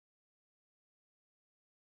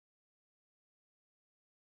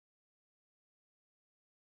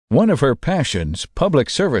One of her passions, public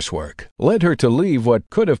service work, led her to leave what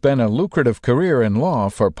could have been a lucrative career in law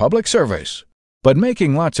for public service. But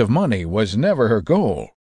making lots of money was never her goal.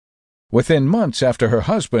 Within months after her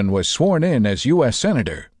husband was sworn in as U.S.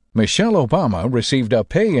 Senator, Michelle Obama received a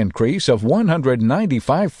pay increase of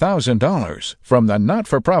 $195,000 from the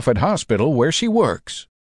not-for-profit hospital where she works.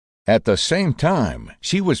 At the same time,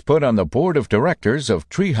 she was put on the board of directors of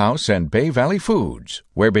Treehouse and Bay Valley Foods,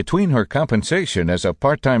 where between her compensation as a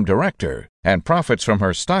part-time director and profits from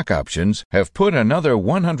her stock options have put another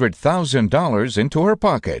 $100,000 into her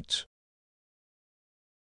pockets.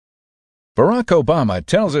 Barack Obama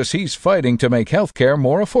tells us he's fighting to make healthcare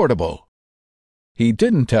more affordable. He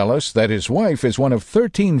didn't tell us that his wife is one of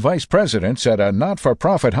 13 vice presidents at a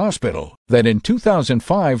not-for-profit hospital that in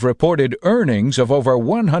 2005 reported earnings of over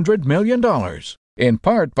 $100 million, in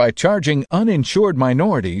part by charging uninsured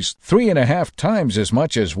minorities 3.5 times as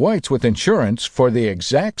much as whites with insurance for the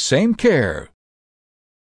exact same care.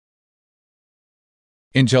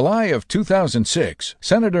 In July of 2006,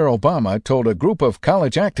 Senator Obama told a group of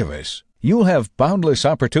college activists, "You'll have boundless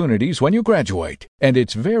opportunities when you graduate, and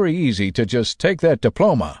it's very easy to just take that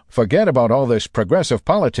diploma, forget about all this progressive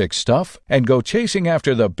politics stuff, and go chasing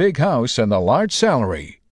after the big house and the large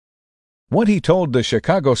salary." What he told the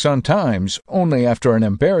Chicago Sun-Times only after an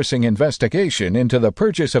embarrassing investigation into the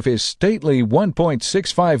purchase of his stately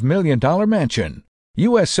 $1.65 million mansion.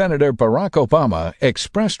 U.S. Senator Barack Obama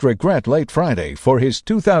expressed regret late Friday for his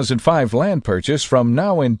 2005 land purchase from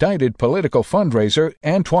now-indicted political fundraiser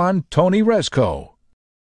Antoine Tony Rezko.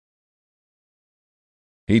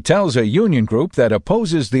 He tells a union group that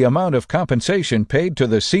opposes the amount of compensation paid to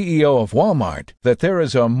the CEO of Walmart that there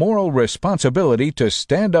is a moral responsibility to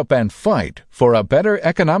stand up and fight for a better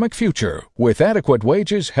economic future with adequate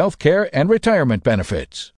wages, health care, and retirement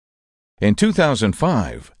benefits. In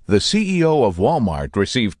 2005, the CEO of Walmart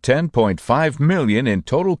received $10.5 million in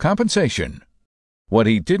total compensation. What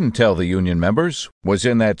he didn't tell the union members was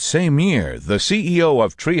in that same year, the CEO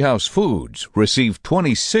of Treehouse Foods received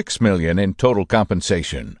 $26 million in total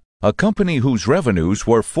compensation, a company whose revenues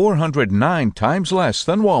were 409 times less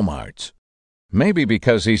than Walmart's. Maybe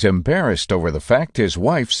because he's embarrassed over the fact his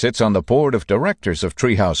wife sits on the board of directors of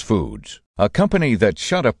Treehouse Foods, a company that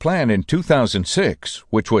shut a plant in 2006,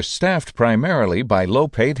 which was staffed primarily by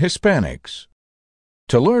low-paid Hispanics.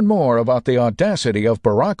 To learn more about the audacity of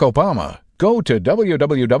Barack Obama, go to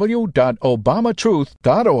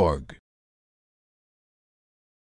www.obamatruth.org.